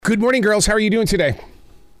Good morning, girls. How are you doing today?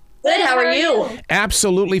 Good. How are you?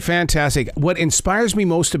 Absolutely fantastic. What inspires me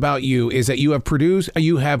most about you is that you have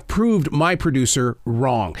proved my producer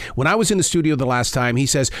wrong. When I was in the studio the last time, he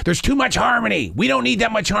says, there's too much harmony. We don't need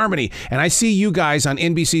that much harmony. And I see you guys on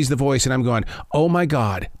NBC's The Voice, and I'm going, oh my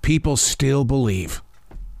God, people still believe.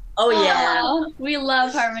 Oh, yeah. We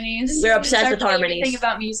love harmonies. We're obsessed with harmonies. Think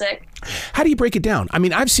about music. How do you break it down? I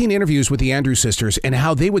mean, I've seen interviews with the Andrews sisters and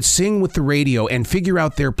how they would sing with the radio and figure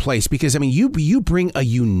out their place because, I mean, you bring a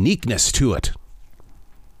uniqueness to it.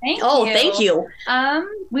 Thank you.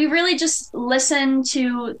 We really just listen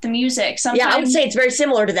to the music. Sometimes, yeah, I would say it's very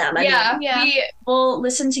similar to them. We will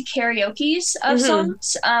listen to karaoke's of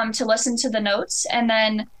songs to listen to the notes, and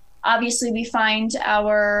then obviously we find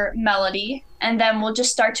our melody, and then we'll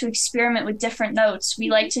just start to experiment with different notes. We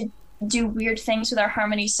like to do weird things with our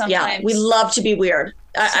harmonies sometimes. Yeah, we love to be weird.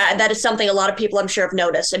 That is something a lot of people I'm sure have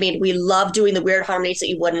noticed. I mean, we love doing the weird harmonies that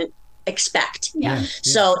you wouldn't expect. Yeah.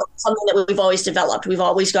 So it's something that we've always developed. We've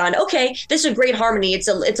always gone, okay, this is a great harmony. It's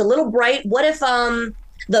a little bright. What if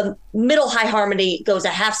the middle high harmony goes a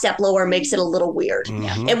half step lower and makes it a little weird?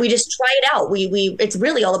 Mm-hmm. And we just try it out. It's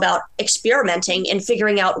really all about experimenting and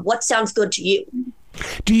figuring out what sounds good to you.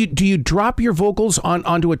 Do you drop your vocals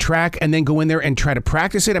onto a track and then go in there and try to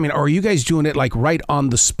practice it? I mean, or are you guys doing it like right on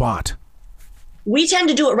the spot? We tend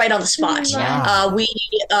to do it right on the spot. Wow. We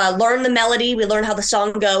learn the melody. We learn how the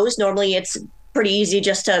song goes. Normally, it's pretty easy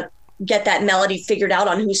just to get that melody figured out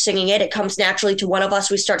on who's singing it. It comes naturally to one of us.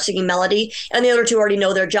 We start singing melody, and the other two already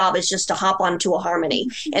know their job is just to hop onto a harmony.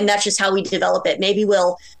 And that's just how we develop it. Maybe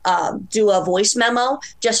we'll do a voice memo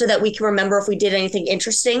just so that we can remember if we did anything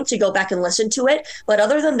interesting to go back and listen to it. But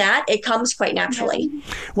other than that, it comes quite naturally.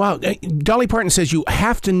 Wow. Dolly Parton says you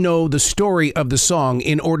have to know the story of the song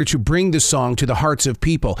in order to bring the song to the hearts of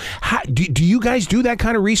people. Do you guys do that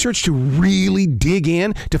kind of research to really dig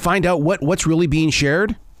in to find out what's really being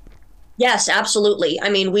shared? Yes, absolutely. I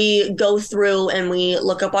mean, we go through and we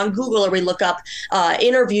look up on Google, or we look up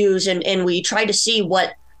interviews, and we try to see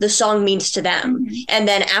what the song means to them. Mm-hmm. And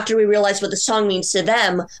then after we realize what the song means to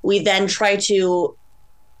them, we then try to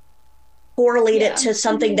correlate it to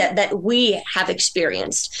something that we have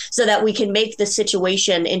experienced so that we can make the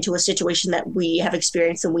situation into a situation that we have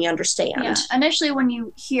experienced and we understand. Yeah. Initially, when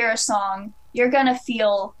you hear a song, you're going to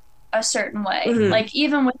feel a certain way. Mm-hmm. Like,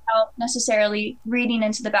 even without necessarily reading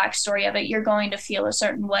into the backstory of it, you're going to feel a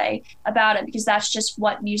certain way about it because that's just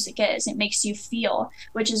what music is. It makes you feel,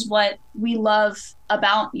 which is what we love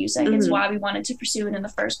about music. It's why we wanted to pursue it in the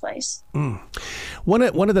first place. One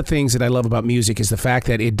of the things that I love about music is the fact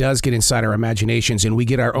that it does get inside our imaginations and we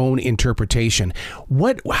get our own interpretation.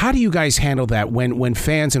 How do you guys handle that when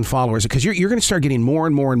fans and followers, because you're going to start getting more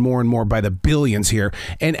and more and more and more by the billions here,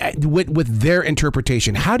 and with their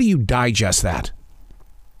interpretation, how do you digest that?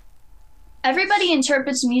 Everybody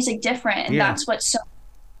interprets music different, and that's what's so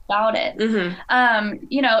about it.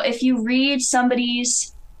 If you read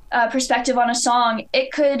somebody's perspective on a song,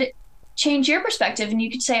 it could change your perspective, and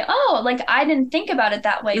you could say, oh, like, I didn't think about it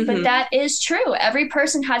that way. But that is true. Every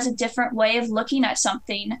person has a different way of looking at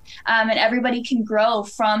something, and everybody can grow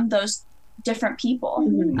from those different people,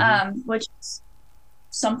 which is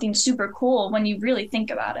something super cool when you really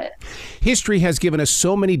think about it. History has given us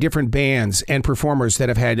so many different bands and performers that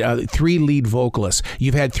have had 3 lead vocalists.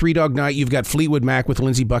 You've had Three Dog Night, you've got Fleetwood Mac with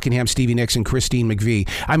Lindsey Buckingham, Stevie Nicks, and Christine McVie.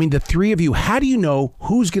 I mean, the 3 of you, how do you know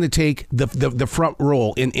who's going to take the front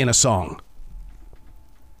role in a song?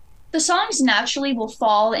 The songs naturally will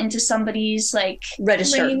fall into somebody's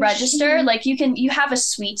register. Like, you have a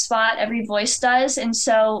sweet spot, every voice does. And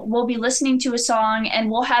so we'll be listening to a song and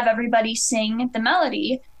we'll have everybody sing the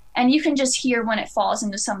melody, and you can just hear when it falls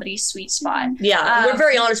into somebody's sweet spot. Yeah, we're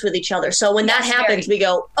very honest with each other. So when that happens, we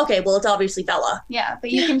go, okay, well, it's obviously Bella. Yeah,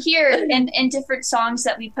 but you can hear in different songs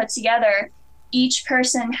that we put together, each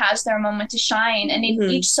person has their moment to shine. And in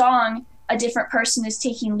each song, a different person is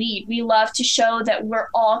taking lead. We love to show that we're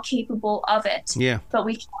all capable of it. Yeah. But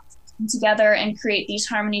we can come together and create these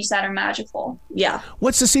harmonies that are magical. Yeah.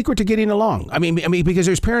 What's the secret to getting along? I mean, because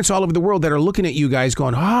there's parents all over the world that are looking at you guys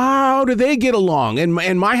going, how do they get along? And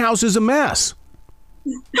my house is a mess.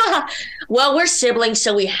 Well, we're siblings,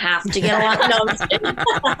 so we have to get along. No, I'm kidding.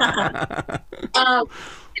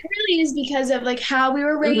 It really is because of how we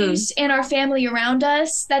were raised and our family around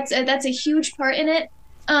us. That's a huge part in it.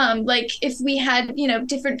 If we had,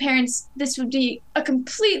 different parents, this would be a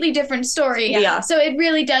completely different story. Yeah. So it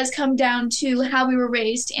really does come down to how we were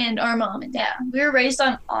raised and our mom and dad. We were raised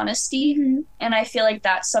on honesty, and I feel like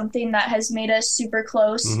that's something that has made us super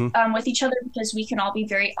close with each other, because we can all be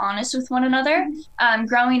very honest with one another.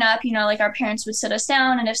 Growing up, our parents would sit us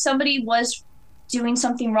down, and if somebody was doing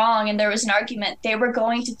something wrong and there was an argument, they were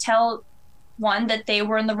going to tell one that they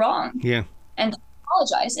were in the wrong. Yeah. And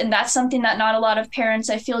apologize. And that's something that not a lot of parents,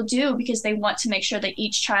 I feel, do, because they want to make sure that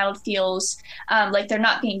each child feels like they're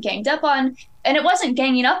not being ganged up on. And it wasn't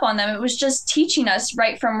ganging up on them. It was just teaching us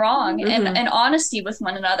right from wrong and honesty with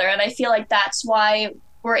one another. And I feel like that's why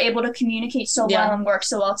we're able to communicate so well and work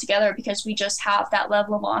so well together, because we just have that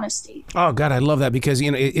level of honesty. Oh God, I love that, because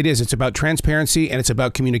it's about transparency and it's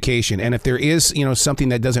about communication. And if there is something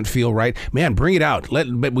that doesn't feel right, man, bring it out.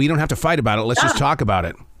 But we don't have to fight about it. Let's just talk about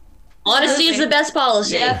it. Honesty is the best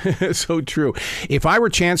policy. Yeah. So true. If I were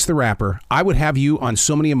Chance the Rapper, I would have you on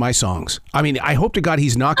so many of my songs. I mean, I hope to God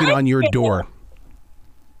he's knocking on your door.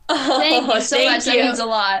 Thank you so much. That means a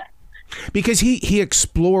lot. Because he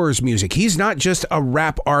explores music. He's not just a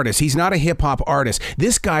rap artist. He's not a hip hop artist.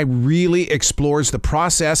 This guy really explores the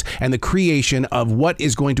process and the creation of what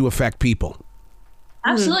is going to affect people.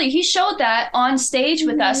 Absolutely. He showed that on stage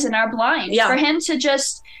with us in our blind. For him to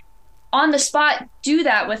just on the spot do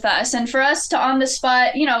that with us, and for us to on the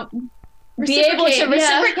spot, be able to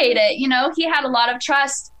reciprocate it. He had a lot of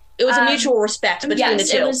trust. It was a mutual respect between the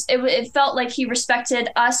two. It felt like he respected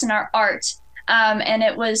us and our art. And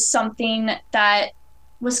it was something that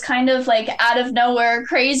was kind of like out of nowhere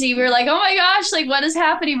crazy. We were like, oh my gosh, like what is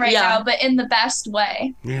happening right now, but in the best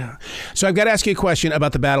way. Yeah. So I've got to ask you a question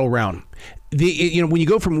about the battle round. When you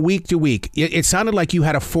go from week to week, it sounded like you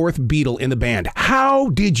had a fourth Beatle in the band. How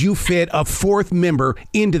did you fit a fourth member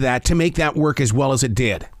into that to make that work as well as it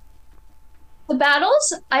did? The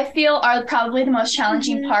battles, I feel, are probably the most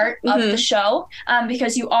challenging part of the show,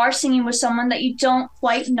 because you are singing with someone that you don't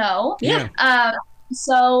quite know. Yeah.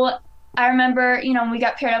 So I remember, when we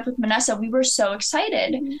got paired up with Vanessa, we were so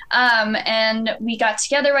excited. And we got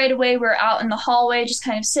together right away. We were out in the hallway, just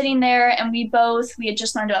kind of sitting there, and we had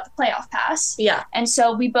just learned about the playoff pass. Yeah. And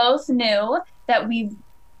so we both knew that we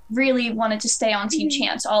really wanted to stay on Team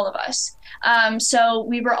Chance, all of us. So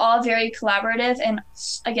we were all very collaborative and,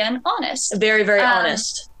 again, honest. Very, very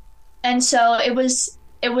honest. And so it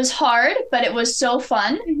was hard, but it was so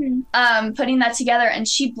fun putting that together. And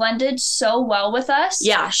she blended so well with us.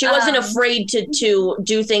 Yeah, she wasn't afraid to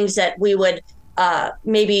do things that we would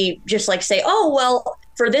maybe just like say, oh, well,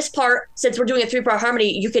 for this part, since we're doing a 3-part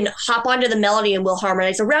harmony, you can hop onto the melody and we'll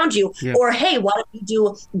harmonize around you. Yeah. Or, hey, why don't you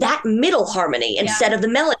do that middle harmony instead of the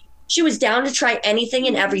melody? She was down to try anything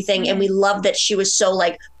and everything. And we loved that she was so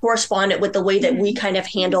correspondent with the way that we kind of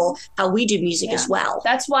handle how we do music as well.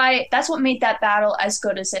 That's what made that battle as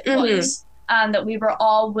good as it was. That we were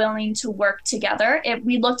all willing to work together.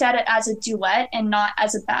 We looked at it as a duet and not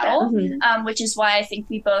as a battle, which is why I think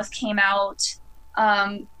we both came out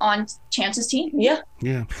on Chance's team.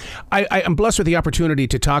 Yeah. I'm blessed with the opportunity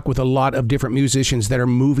to talk with a lot of different musicians that are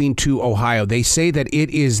moving to Ohio. They say that it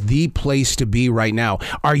is the place to be right now.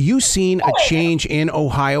 Are you seeing a change in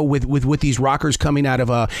Ohio with these rockers coming out of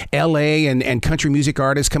LA and country music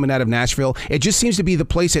artists coming out of Nashville? It just seems to be the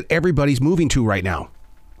place that everybody's moving to right now.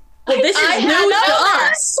 Well, this is new to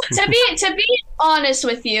us. To be honest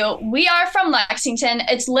with you, we are from Lexington.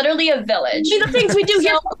 It's literally a village. The things we do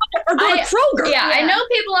here are going to Kroger. Yeah, I know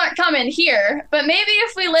people aren't coming here, but maybe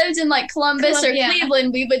if we lived in Columbus or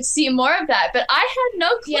Cleveland, we would see more of that. But I had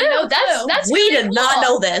no clue. Yeah, That's we really did not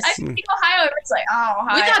know this. I think Ohio, everyone's like, oh,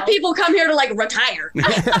 Ohio. We got people come here to retire.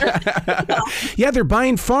 Yeah, they're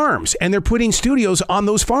buying farms and they're putting studios on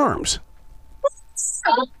those farms.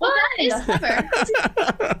 Well, that is clever.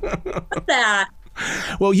 That.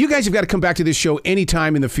 Well, you guys have got to come back to this show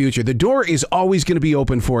anytime in the future. The door is always going to be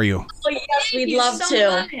open for you. Oh, yes, we'd love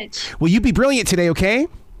to. Will you be brilliant today, okay?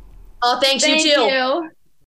 Oh, thank you too.